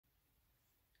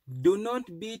Do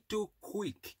not be too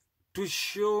quick to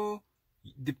show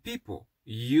the people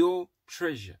your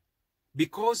treasure,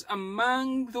 because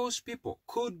among those people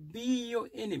could be your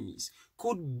enemies,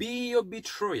 could be your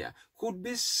betrayer, could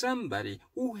be somebody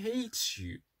who hates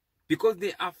you, because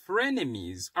there are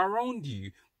frenemies around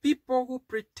you, people who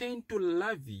pretend to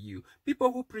love you,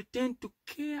 people who pretend to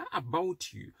care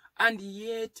about you, and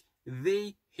yet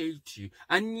they hate you.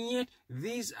 And yet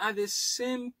these are the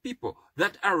same people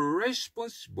that are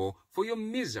responsible for your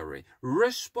misery,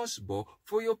 responsible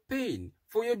for your pain,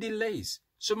 for your delays.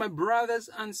 So my brothers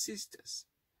and sisters,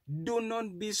 do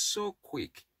not be so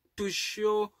quick to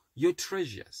show your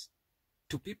treasures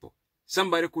to people.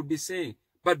 Somebody could be saying,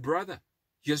 but brother,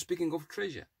 you're speaking of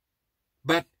treasure.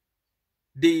 But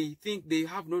they think they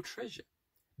have no treasure.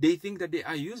 They think that they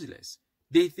are useless.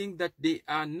 They think that they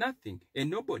are nothing, a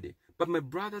nobody. But my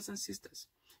brothers and sisters,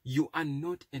 you are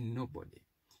not a nobody.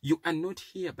 You are not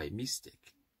here by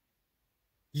mistake.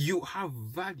 You have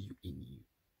value in you.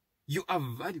 You are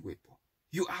valuable.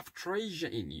 You have treasure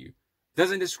in you.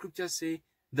 Doesn't the scripture say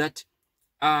that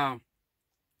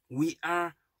we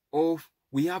have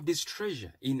this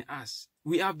treasure in us?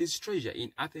 We have this treasure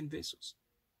in earthen vessels.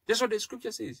 That's what the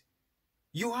scripture says.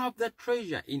 You have that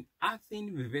treasure in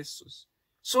earthen vessels.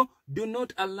 So do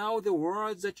not allow the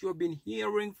words that you have been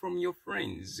hearing from your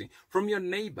friends, from your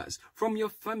neighbors, from your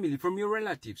family, from your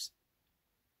relatives,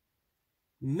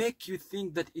 make you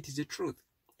think that it is the truth.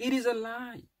 It is a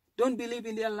lie. Don't believe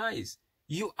in their lies.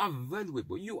 You are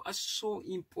valuable. You are so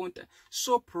important,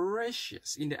 so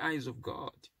precious in the eyes of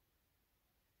God.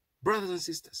 Brothers and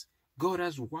sisters, God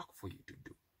has work for you to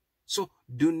do. So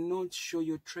do not show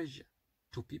your treasure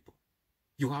to people.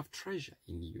 You have treasure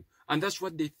in you. And that's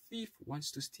what the thief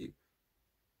wants to steal.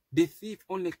 The thief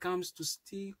only comes to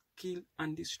steal, kill,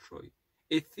 and destroy.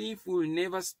 A thief will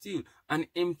never steal an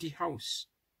empty house.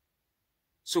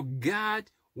 So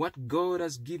guard what God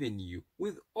has given you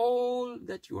with all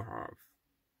that you have.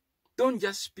 Don't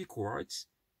just speak words.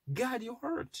 Guard your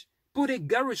heart. Put a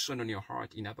garrison on your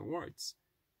heart, in other words.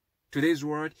 Today's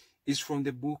word is from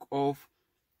the book of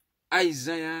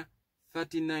Isaiah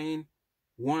 39,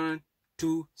 1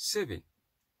 to 7.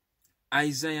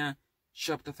 Isaiah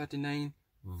chapter 39,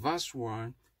 verse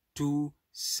 1 to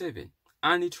 7.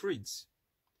 And it reads,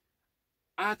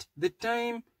 At the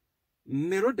time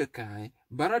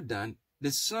Merodach-Baladan,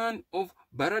 the son of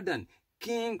Baladan,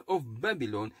 king of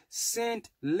Babylon, sent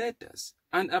letters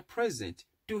and a present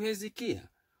to Hezekiah,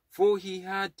 for he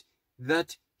had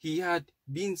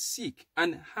been sick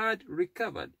and had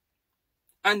recovered.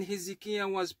 And Hezekiah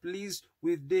was pleased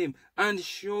with them, and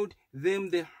showed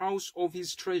them the house of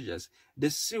his treasures,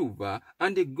 the silver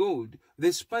and the gold,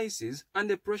 the spices and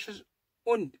the precious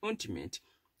ointment,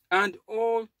 and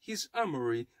all his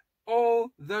armory,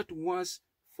 all that was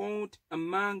found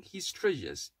among his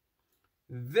treasures.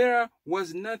 There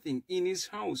was nothing in his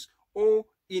house or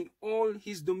in all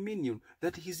his dominion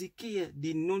that Hezekiah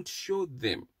did not show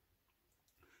them.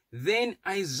 Then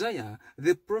Isaiah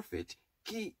the prophet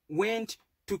went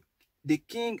to the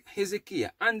king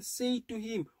Hezekiah and said to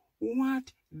him,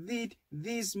 What did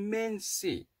these men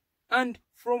say? And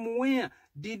from where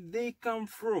did they come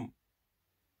from?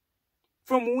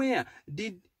 From where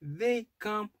did they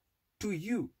come to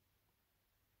you?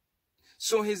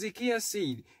 So Hezekiah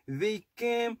said, They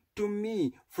came to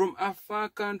me from a far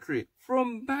country,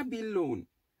 from Babylon.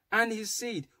 And he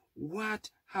said, What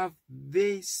have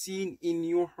they seen in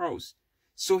your house?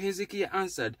 So Hezekiah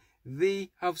answered,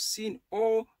 They have seen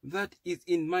all that is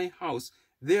in my house.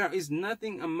 There is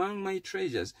nothing among my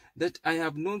treasures that I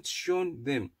have not shown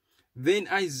them. Then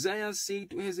Isaiah said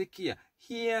to Hezekiah,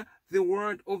 Hear the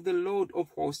word of the Lord of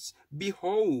hosts.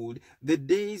 Behold, the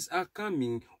days are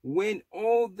coming when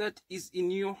all that is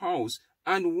in your house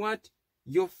and what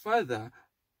your fathers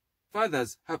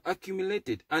have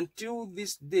accumulated until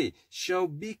this day shall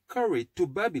be carried to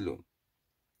Babylon.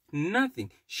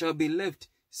 Nothing shall be left,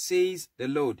 says the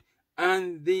Lord,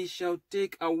 and they shall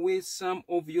take away some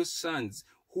of your sons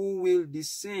who will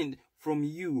descend from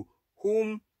you,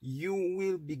 whom you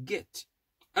will beget,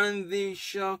 and they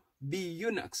shall be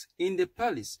eunuchs in the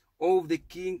palace of the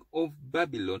king of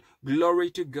Babylon. Glory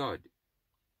to God.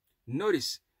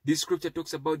 Notice this scripture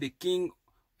talks about the king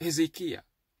Hezekiah.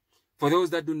 For those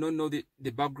that do not know the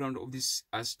background of this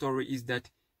story, is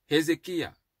that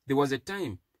Hezekiah, there was a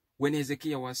time when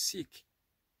Hezekiah was sick,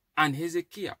 and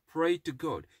Hezekiah prayed to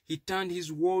God. He turned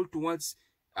his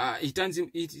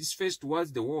his face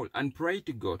towards the wall and prayed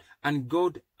to God, and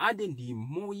God added him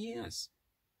more years.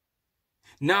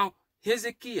 Now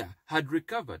Hezekiah had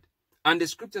recovered, and the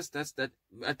scripture starts that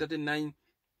at 39,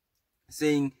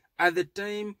 saying, At the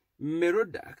time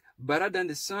Merodach, Baradan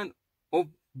the son of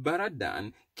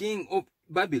Baradan, king of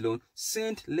Babylon,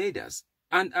 sent letters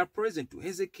and a present to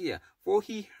Hezekiah, for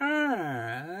he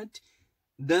heard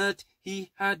that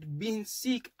he had been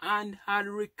sick and had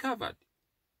recovered.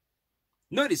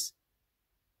 Notice,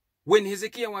 when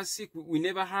Hezekiah was sick, we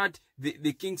never heard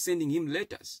the king sending him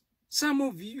letters. Some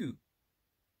of you,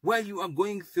 while you are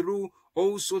going through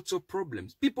all sorts of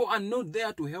problems, people are not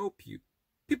there to help you.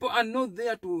 People are not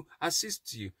there to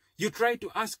assist you. You try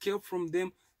to ask help from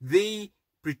them. They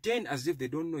pretend as if they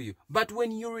don't know you. But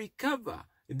when you recover,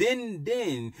 then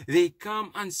they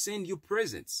come and send you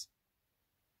presents.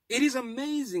 It is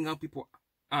amazing how people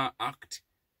act.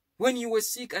 When you were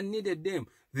sick and needed them,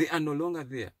 they are no longer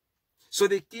there. So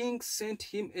the king sent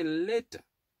him a letter.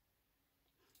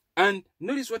 And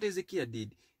notice what Hezekiah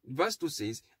did. Verse 2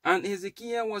 says, and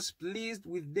Hezekiah was pleased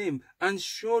with them and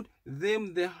showed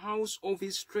them the house of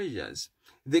his treasures,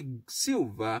 the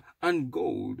silver and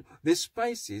gold, the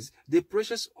spices, the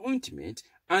precious ointment,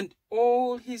 and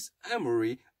all his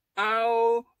armory,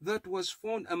 all that was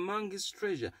found among his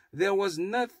treasure. There was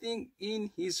nothing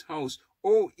in his house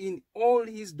or in all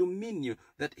his dominion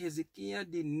that Hezekiah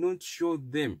did not show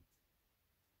them.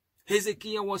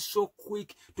 Hezekiah was so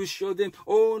quick to show them,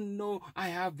 oh no, I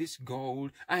have this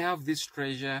gold, I have this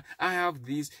treasure, I have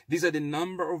this, these are the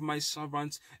number of my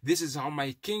servants, this is how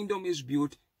my kingdom is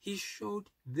built. He showed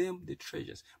them the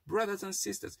treasures. Brothers and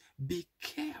sisters, be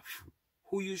careful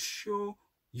who you show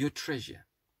your treasure.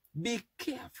 Be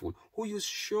careful who you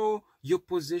show your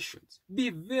possessions.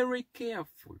 Be very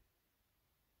careful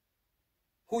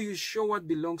who you show what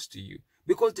belongs to you.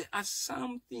 Because there are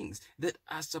some things that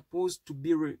are supposed to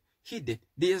be hidden.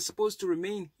 They are supposed to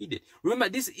remain hidden. Remember,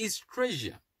 this is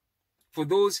treasure. For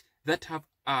those that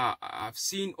have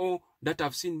seen or that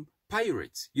have seen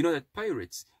pirates, you know that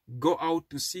pirates go out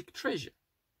to seek treasure.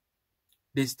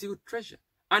 They steal treasure.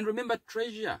 And remember,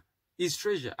 treasure is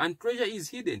treasure, and treasure is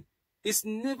hidden. It's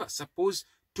never supposed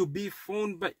to be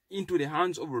found into the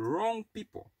hands of wrong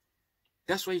people.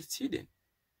 That's why it's hidden.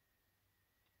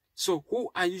 So who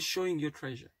are you showing your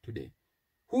treasure today?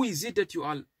 Who is it that you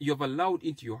have allowed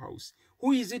into your house?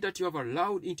 Who is it that you have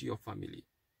allowed into your family?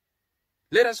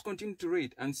 Let us continue to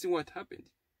read and see what happened.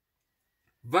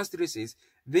 Verse 3 says,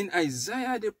 then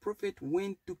Isaiah the prophet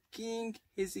went to King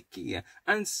Hezekiah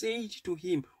and said to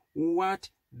him, what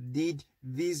did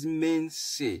these men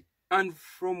say? And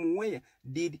from where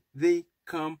did they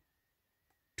come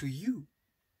to you?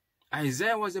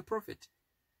 Isaiah was a prophet,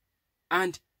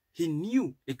 and he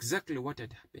knew exactly what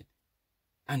had happened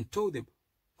and told them,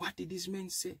 what did these men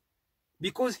say?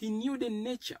 Because he knew the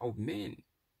nature of men.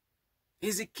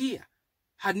 Hezekiah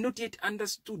had not yet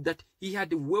understood that he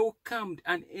had welcomed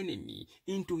an enemy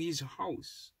into his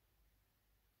house.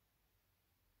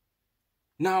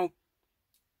 Now,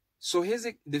 so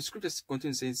the scripture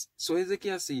continues, says, so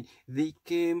Hezekiah said, they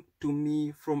came to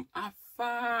me from a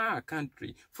far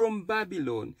country, from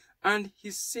Babylon, and he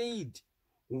said,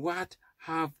 what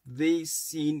have they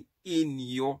seen in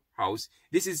your house?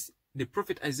 This is the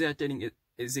prophet Isaiah telling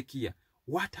Hezekiah,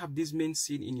 what have these men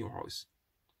seen in your house?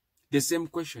 The same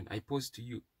question I pose to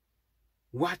you.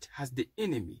 What has the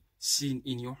enemy seen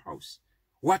in your house?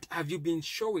 What have you been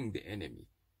showing the enemy?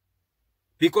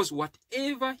 Because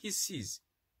whatever he sees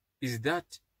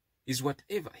is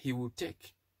whatever he will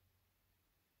take.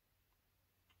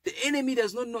 The enemy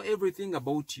does not know everything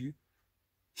about you.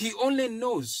 He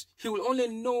will only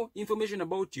know information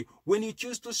about you when you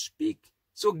choose to speak.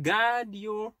 So guard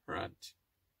your heart.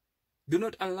 Do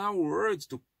not allow words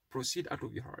to proceed out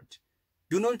of your heart.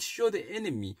 Do not show the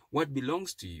enemy what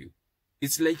belongs to you.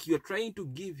 It's like you're trying to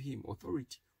give him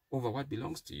authority over what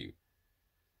belongs to you.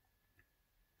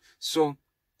 So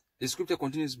the scripture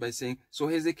continues by saying, so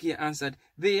Hezekiah answered,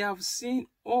 they have seen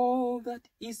all that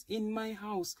is in my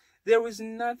house. There is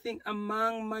nothing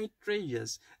among my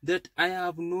treasures that I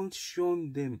have not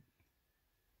shown them.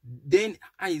 Then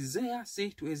Isaiah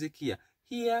said to Hezekiah,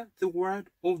 hear the word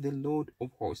of the Lord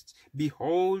of hosts.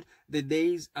 Behold, the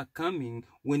days are coming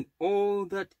when all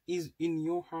that is in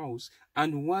your house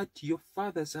and what your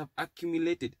fathers have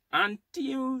accumulated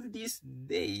until this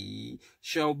day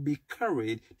shall be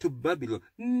carried to Babylon.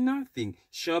 Nothing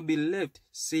shall be left,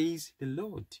 says the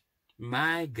Lord.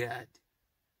 My God.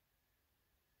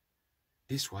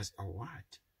 This was a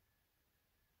word.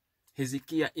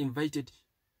 Hezekiah invited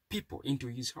people into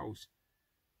his house,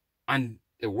 and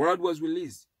the word was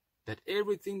released that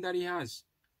everything that he has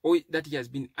or that he has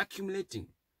been accumulating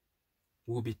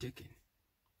will be taken.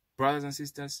 Brothers and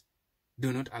sisters,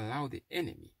 do not allow the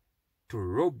enemy to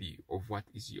rob you of what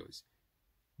is yours.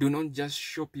 Do not just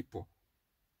show people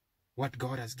what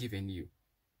God has given you.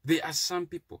 There are some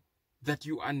people that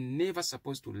you are never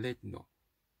supposed to let know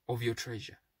of your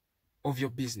treasure, of your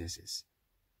businesses.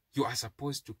 You are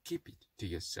supposed to keep it to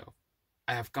yourself.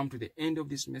 I have come to the end of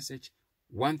this message.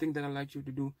 One thing that I'd like you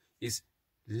to do is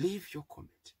leave your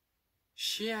comment.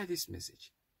 Share this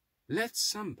message. Let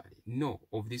somebody know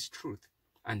of this truth.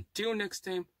 Until next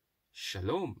time,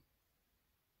 shalom.